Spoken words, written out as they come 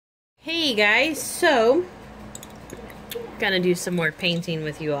Hey guys, so gonna do some more painting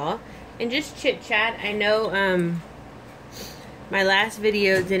with you all and just chit chat. I know my last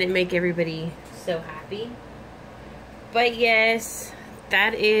video didn't make everybody so happy, but yes,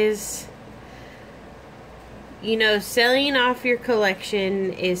 that is, you know, selling off your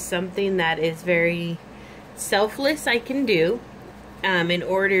collection is something that is very selfless I can do in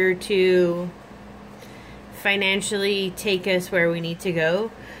order to financially take us where we need to go.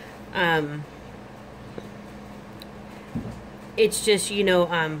 It's just, you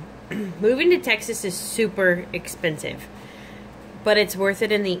know, moving to Texas is super expensive, but it's worth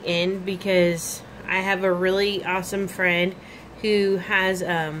it in the end because I have a really awesome friend who has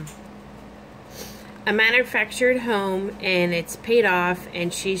a manufactured home and it's paid off,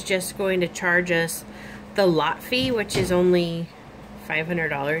 and she's just going to charge us the lot fee, which is only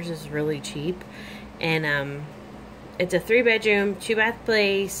 $500. Is really cheap. And it's a 3-bedroom, 2-bath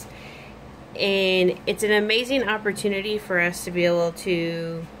place. And it's an amazing opportunity for us to be able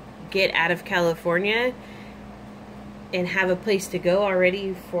to get out of California and have a place to go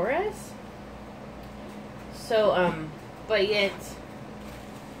already for us. So, but yet,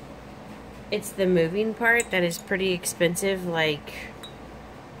 it's the moving part that is pretty expensive. Like,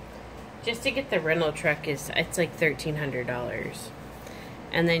 just to get the rental truck it's like $1,300.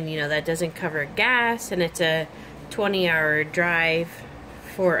 And then, you know, that doesn't cover gas, and it's a 20-hour drive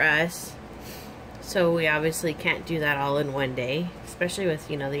for us. So we obviously can't do that all in one day, especially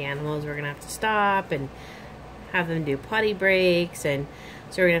with, you know, the animals. We're going to have to stop and have them do potty breaks, and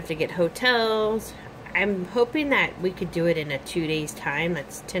so we're going to have to get hotels. I'm hoping that we could do it in a 2 days time.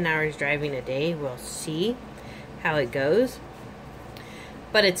 That's 10 hours driving a day. We'll see how it goes.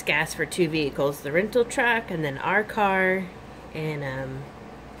 But it's gas for 2 vehicles, the rental truck and then our car. And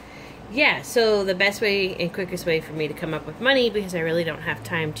yeah, so the best way and quickest way for me to come up with money, because I really don't have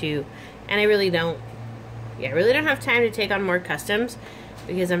time to, and I really don't have time to take on more customs,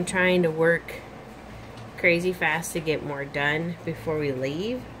 because I'm trying to work crazy fast to get more done before we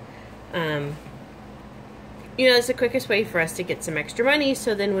leave. You know, it's the quickest way for us to get some extra money,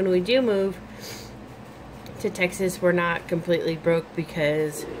 so then when we do move to Texas, we're not completely broke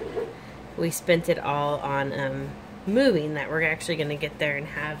because we spent it all on moving, that we're actually going to get there and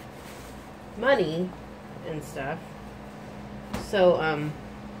have money and stuff. So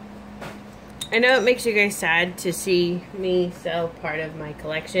I know it makes you guys sad to see me sell part of my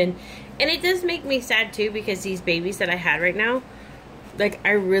collection, and it does make me sad too, because these babies that I had right now, like,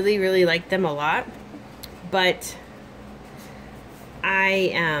 I really like them a lot, but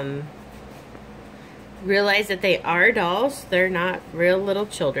I realize that they are dolls. They're not real little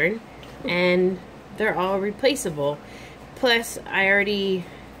children, and they're all replaceable. Plus, I already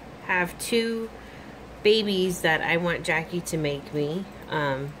have 2 babies that I want Jackie to make me.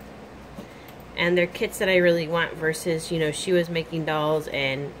 And they're kits that I really want, versus, you know, she was making dolls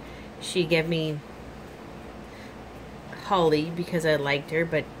and she gave me Holly because I liked her,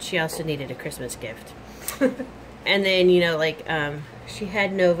 but she also needed a Christmas gift. And then, you know, like, she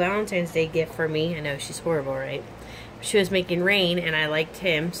had no Valentine's Day gift for me. I know, she's horrible, right? She was making Rain, and I liked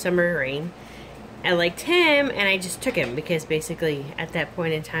him, Summer Rain. I liked him, and I just took him because basically at that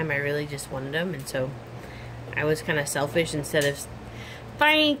point in time I really just wanted him, and so I was kind of selfish. Instead of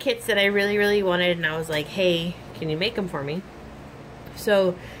finding kits that I really wanted, and I was like, hey, can you make them for me?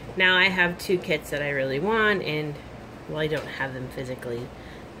 So now I have 2 kits that I really want, and well, I don't have them physically,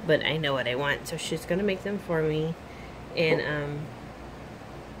 but I know what I want, so she's gonna make them for me. And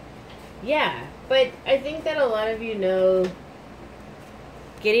yeah, but I think that a lot of you know,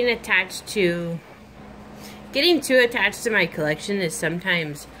 getting too attached to my collection is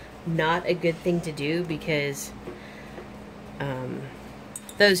sometimes not a good thing to do, because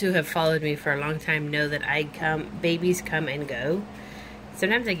those who have followed me for a long time know that babies come and go.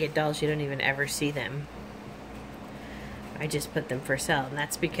 Sometimes I get dolls, you don't even ever see them. I just put them for sale, and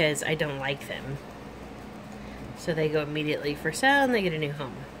that's because I don't like them. So they go immediately for sale and they get a new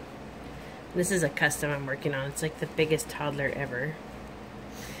home. This is a custom I'm working on. It's like the biggest toddler ever.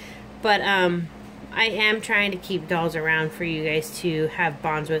 But I am trying to keep dolls around for you guys to have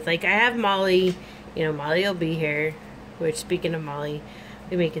bonds with. Like, I have Molly. You know, Molly will be here. Which, speaking of Molly,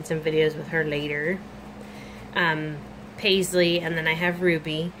 I'll be making some videos with her later. Paisley, and then I have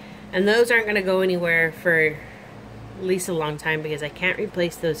Ruby. And those aren't going to go anywhere for at least a long time, because I can't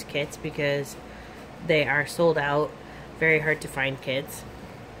replace those kits because they are sold out. Very hard to find kits.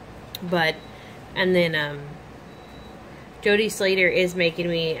 But, and then Jody Slater is making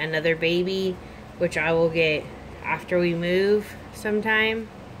me another baby, which I will get after we move sometime,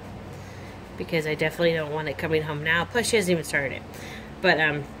 because I definitely don't want it coming home now. Plus, she hasn't even started it. But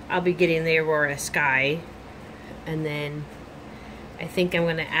I'll be getting the Aurora Sky. And then I think I'm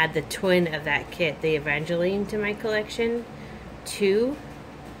going to add the twin of that kit, the Evangeline, to my collection too.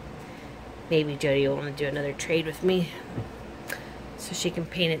 Maybe Jody will want to do another trade with me so she can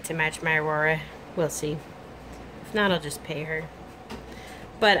paint it to match my Aurora. We'll see. If not, I'll just pay her.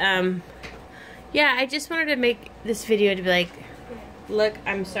 But yeah, I just wanted to make this video to be like, look,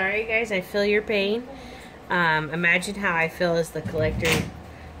 I'm sorry guys, I feel your pain. Imagine how I feel as the collector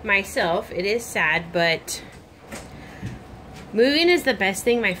myself. It is sad, but moving is the best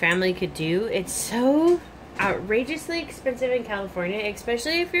thing my family could do. It's so outrageously expensive in California,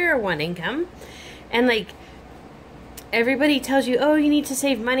 especially if you're a one income. And like, everybody tells you, oh, you need to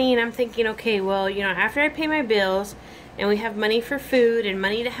save money. And I'm thinking, okay, well, you know, after I pay my bills and we have money for food and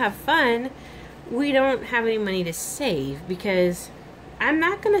money to have fun, we don't have any money to save, because I'm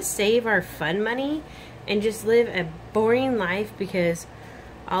not going to save our fun money and just live a boring life, because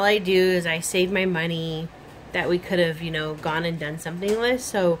all I do is I save my money that we could have, you know, gone and done something with.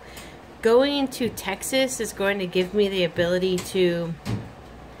 So going to Texas is going to give me the ability to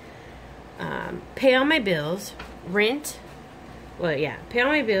pay all my bills, rent, well, yeah, pay all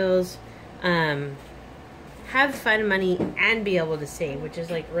my bills, have fun money, and be able to save, which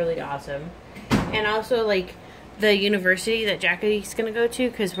is like really awesome. And also like the university that Jackie's gonna go to,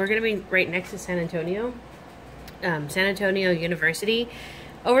 because we're gonna be right next to San Antonio. San Antonio University.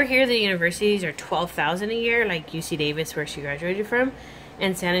 Over here the universities are $12,000 a year, like UC Davis, where she graduated from,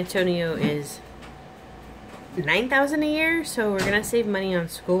 and San Antonio is $9,000 a year. So we're gonna save money on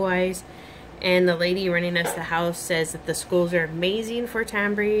school wise. And the lady running us the house says that the schools are amazing for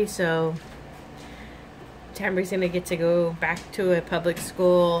Tambry, so Tambry's gonna get to go back to a public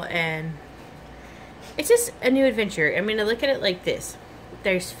school, and it's just a new adventure. I mean, I look at it like this.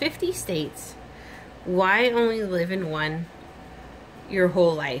 There's 50 states. Why only live in one your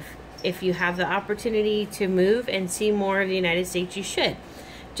whole life? If you have the opportunity to move and see more of the United States, you should.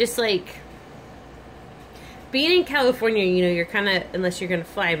 Just like being in California, you know, you're kind of, unless you're going to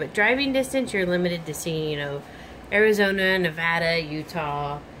fly, but driving distance, you're limited to seeing, you know, Arizona, Nevada,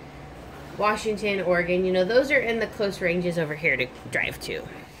 Utah, Washington, Oregon. You know, those are in the close ranges over here to drive to.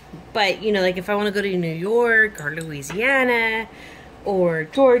 But, you know, like if I want to go to New York or Louisiana or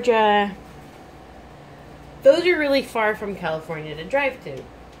Georgia, those are really far from California to drive to.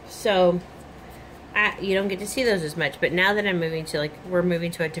 So you don't get to see those as much. But now that I'm moving to, like, we're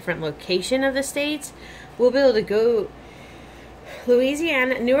moving to a different location of the states, we'll be able to go.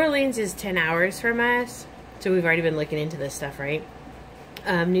 Louisiana, New Orleans is 10 hours from us. So we've already been looking into this stuff, right?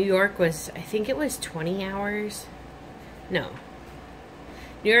 New York was, I think it was 20 hours. No.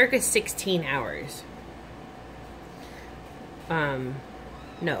 New York is 16 hours.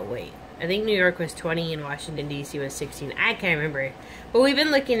 No, wait. I think New York was 20 and Washington, D.C. was 16. I can't remember. But we've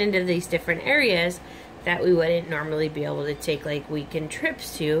been looking into these different areas that we wouldn't normally be able to take, like, weekend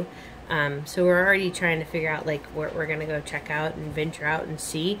trips to. So we're already trying to figure out, like, what we're going to go check out and venture out and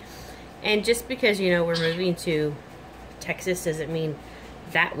see. And just because, you know, we're moving to Texas doesn't mean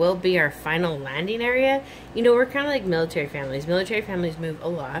that will be our final landing area. You know, we're kind of like military families. Military families move a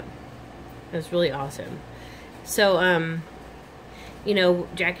lot. That's really awesome. So, you know,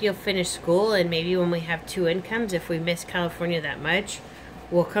 Jackie will finish school, and maybe when we have 2 incomes, if we miss California that much,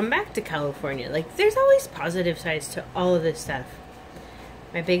 we'll come back to California. Like, there's always positive sides to all of this stuff.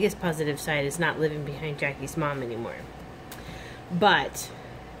 My biggest positive side is not living behind Jackie's mom anymore. But,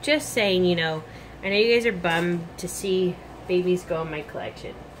 just saying, you know, I know you guys are bummed to see babies go in my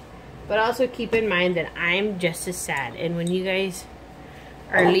collection. But also keep in mind that I'm just as sad. And when you guys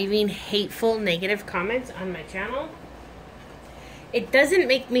are leaving hateful, negative comments on my channel, it doesn't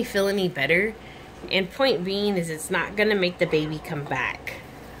make me feel any better. And point being is it's not going to make the baby come back.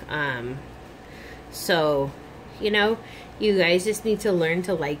 So, you know, you guys just need to learn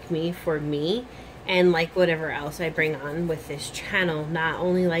to like me for me, and like whatever else I bring on with this channel. Not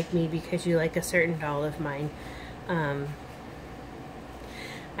only like me because you like a certain doll of mine.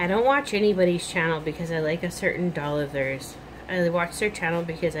 I don't watch anybody's channel because I like a certain doll of theirs. I watch their channel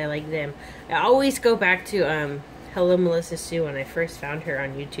because I like them. I always go back to Hello Melissa Sue when I first found her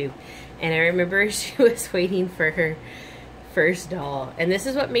on YouTube. And I remember she was waiting for her first doll. And this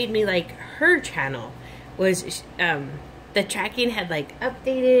is what made me like her channel. Was the tracking had like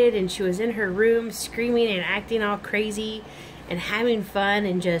updated, and she was in her room screaming and acting all crazy and having fun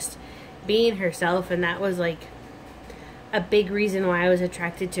and just being herself. And that was like a big reason why I was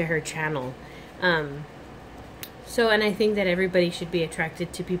attracted to her channel. So, and I think that everybody should be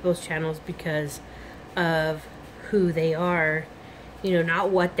attracted to people's channels because of who they are, you know, not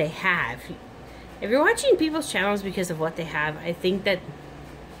what they have. If you're watching people's channels because of what they have, I think that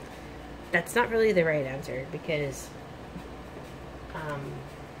that's not really the right answer, because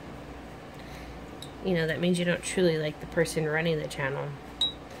you know, that means you don't truly like the person running the channel,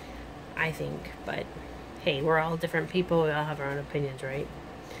 I think. But hey, we're all different people, we all have our own opinions, right?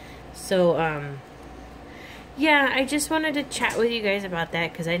 So yeah, I just wanted to chat with you guys about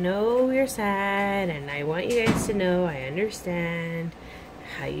that, because I know you're sad, and I want you guys to know I understand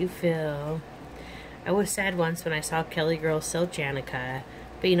how you feel. I was sad once when I saw Kelly Girl sell Janica,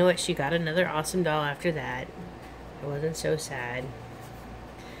 but you know what? She got another awesome doll after that. I wasn't so sad.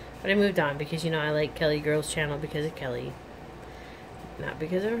 But I moved on, because, you know, I like Kelly Girl's channel because of Kelly. Not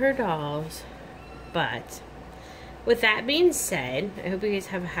because of her dolls. But with that being said, I hope you guys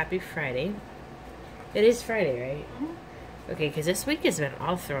have a happy Friday. It is Friday, right? Mm-hmm. Okay, because this week has been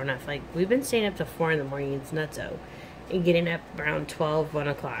all thrown off. Like, we've been staying up till 4 in the morning. It's nutso. And getting up around 12, 1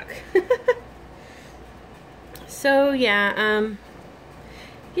 o'clock. So, yeah,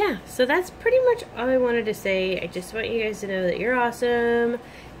 so that's pretty much all I wanted to say. I just want you guys to know that you're awesome,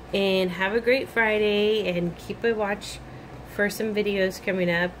 and have a great Friday, and keep a watch for some videos coming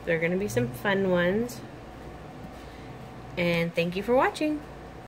up. There are going to be some fun ones, and thank you for watching.